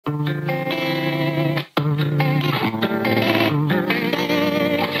No,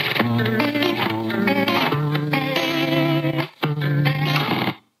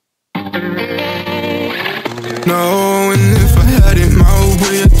 and if I had it my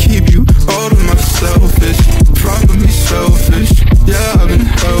way, I'd keep you all to myself. It's probably selfish. Yeah, I've been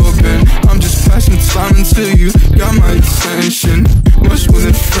helping. I'm just passing time until you got my attention. Much more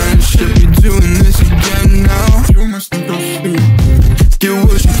than friendship. You're doing this again now. You must think I'm stupid. Get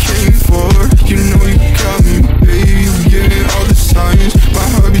what you came for. You know you got me, baby. You get it all the signs. My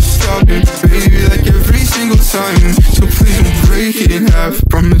heart be stopping, baby, like every single time. So please don't break it in half.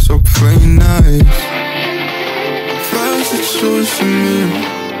 Promise I'll play nice. Pass the choice to me.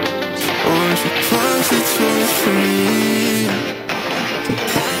 Won't you pass the choice to me?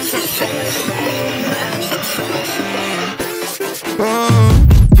 Oh,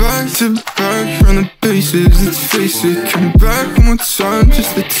 back to back, run the bases, let's face it. Come back one more time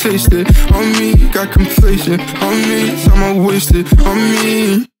just to taste it. On me, got complacent. On me, time I wasted. On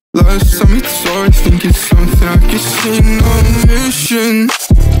me, last time you saw it, think it's something I could see. No mission.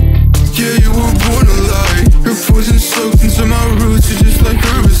 Yeah, you were born to lie. Your poison soaked into my roots, you're just like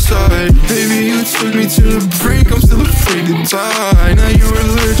herbicide. Baby, you took me to the brink, I'm still afraid to die. Now you're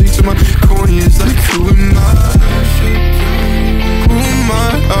allergic to my corneas, like who am I? Who am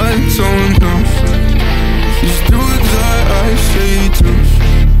I don't know. Just do what I say to.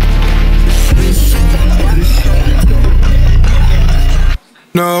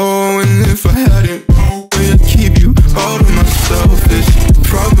 No, and if I had it my way, I'd keep you all to myself. It's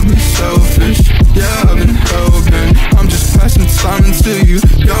probably selfish. Yeah, I've been helping. I'm just passing time until you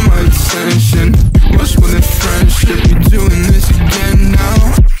got my attention. Much more than friendship. You're doing this again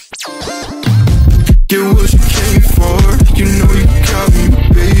now. Get what you came for. You know you got me,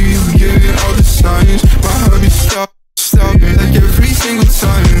 baby. You give it all the signs. My heart be stopping like every single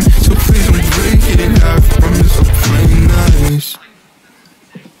time. So please don't break it in half. Promise I'll play nice.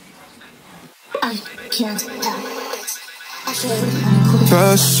 I can't help it.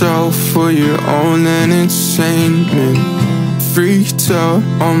 Pass out for your own entertainment. Freaked out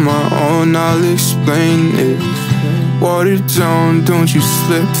on my own, I'll explain it. Watered down, don't you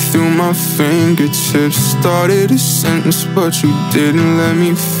slip through my fingertips. Started a sentence but you didn't let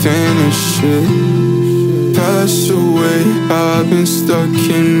me finish it. Pass away, I've been stuck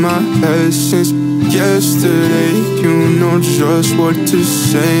in my head since yesterday. You know just what to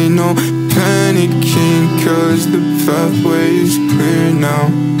say, no panicking, cause the pathway is clear now.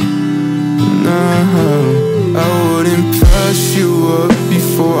 No, I wouldn't pass you up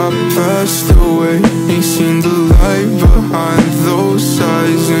before I passed away. Ain't seen the light behind those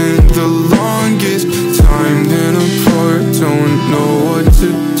eyes in the longest time. Then apart, don't know what to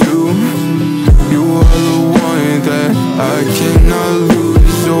do. You are the one that I cannot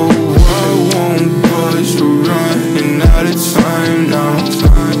lose. Oh, I won't budge, we're running out of time now.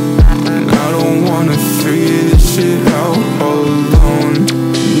 I don't wanna figure this shit out all alone.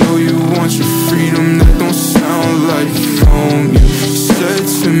 Know you want your freedom, that don't sound like home. You said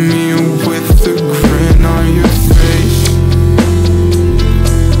to me with a grin on your face.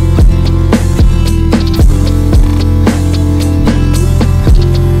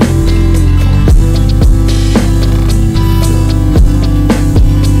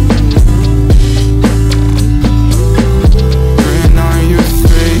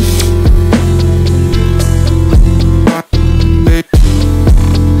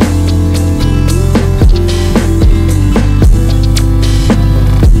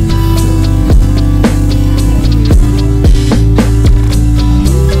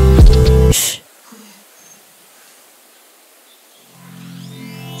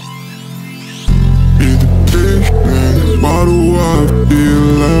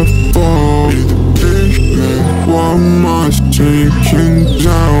 Sinking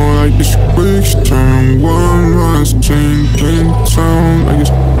down like it's quicksand. One man's sinking down like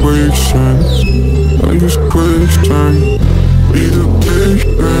it's quicksand. Like it's quicksand. Be the big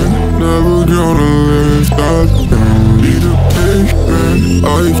man, never gonna live that down. Be the big man,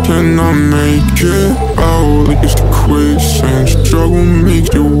 I cannot make it out like it's quicksand. Struggle makes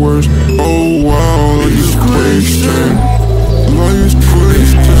it worse, oh wow, like it's quicksand. Like it's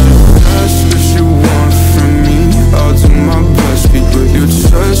quicksand. That's what you want from me, I'll do my best. Speak with your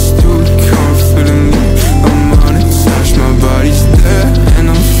chest, do it confidently. I'm unattached, my body's there, and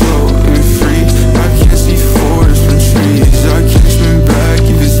I'm floating free. I can't see forest from trees, I can't swim back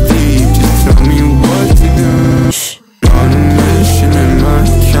if it's deep. Just tell me what to do. On a mission, am I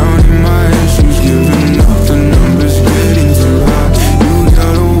counting my issues? Giving up, the numbers getting too high. You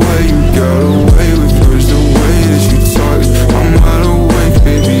got away with yours, the way that you talk. I'm wide awake,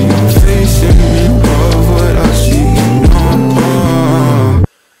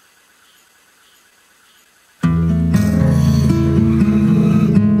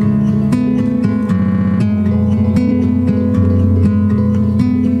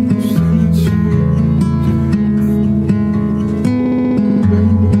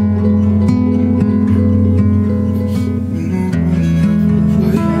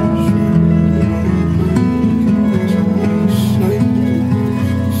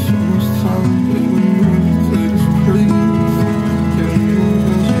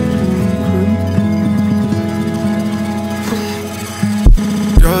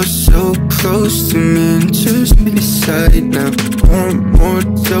 tight now. Want more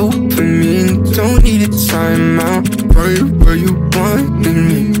dopamine, don't need a timeout. Right where you wanted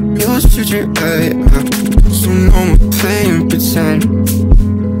me, you're switching right out. So no more playing pretend.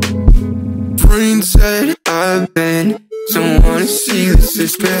 Brain dead, I've been. Don't wanna see this,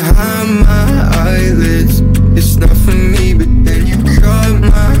 it's behind my eyelids. It's not for me, but then you caught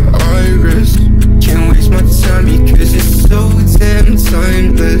my iris. Can't waste my time because it's so damn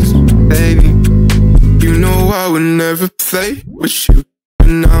timeless. Baby, you know I would never play with you.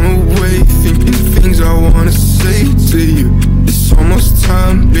 And I'm away thinking things I wanna say to you. It's almost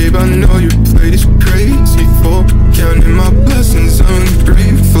time, babe, I know you play this crazy for. Counting my blessings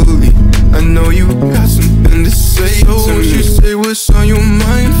ungratefully. I know you got something to say to me. So won't you say what's on your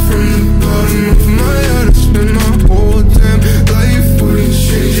mind? From the bottom of my heart, I spend my whole damn life. Wouldn't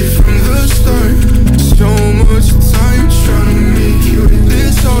change it from the start. So much time trying to make you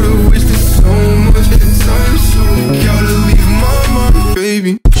this. All the wasted so much time. So I gotta leave my mark,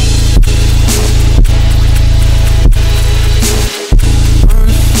 baby.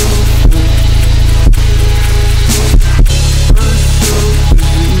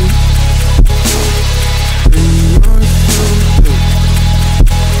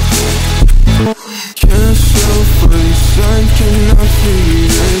 Can't sell for this, I cannot figure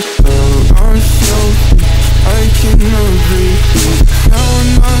this out. I'm selfish, I cannot breathe this. Now I'm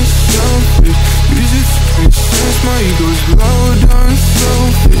not selfish, use it to make sense. My ego's loud, I'm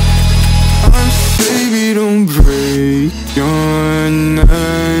selfish. I'm baby, don't break your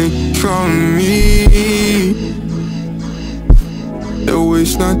neck on me. The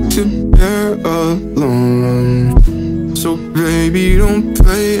weight's not to bear alone. So baby, don't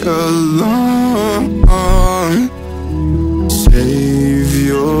play along. Save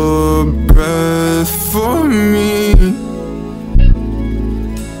your breath for me.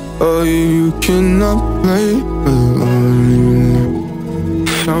 Oh, you cannot play alone.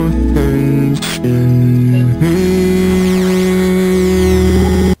 Something's in me.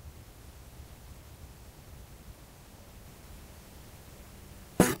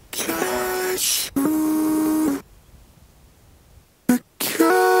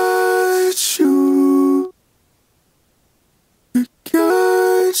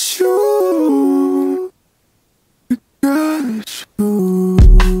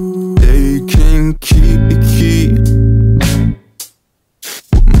 They can keep the key.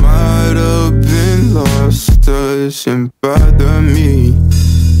 What might have been lost doesn't bother me.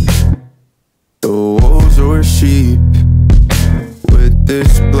 The wolves or sheep with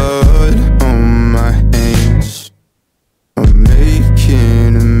this blood on my hands. I'm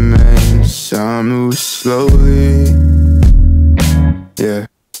making amends. I move slowly, yeah.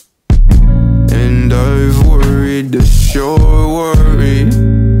 And I've worried the shore worried,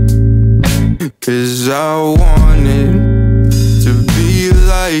 'cause I wanted to be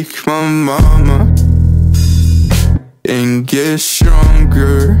like my mama and get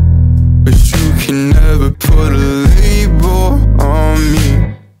stronger. But you can never put a label on me.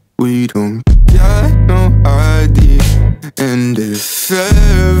 We don't got no idea. And if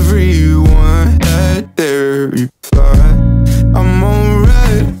everyone had their reply, I'm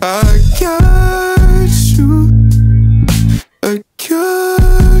alright, I got you. I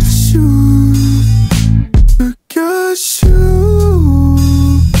got you. I got you.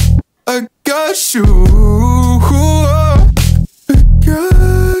 I got you. I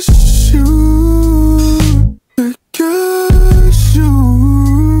got you. I got you.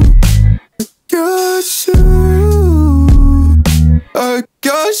 I got you. I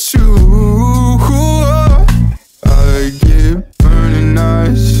got you. I get burning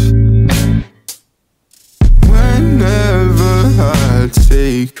eyes whenever I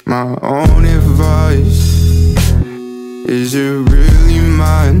take my own advice. Is it really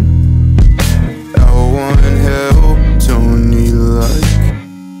mine? I want help, don't need luck.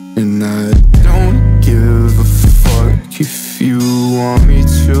 And I don't give a fuck if you want me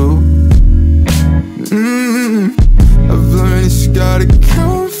to. I've learned it's gotta come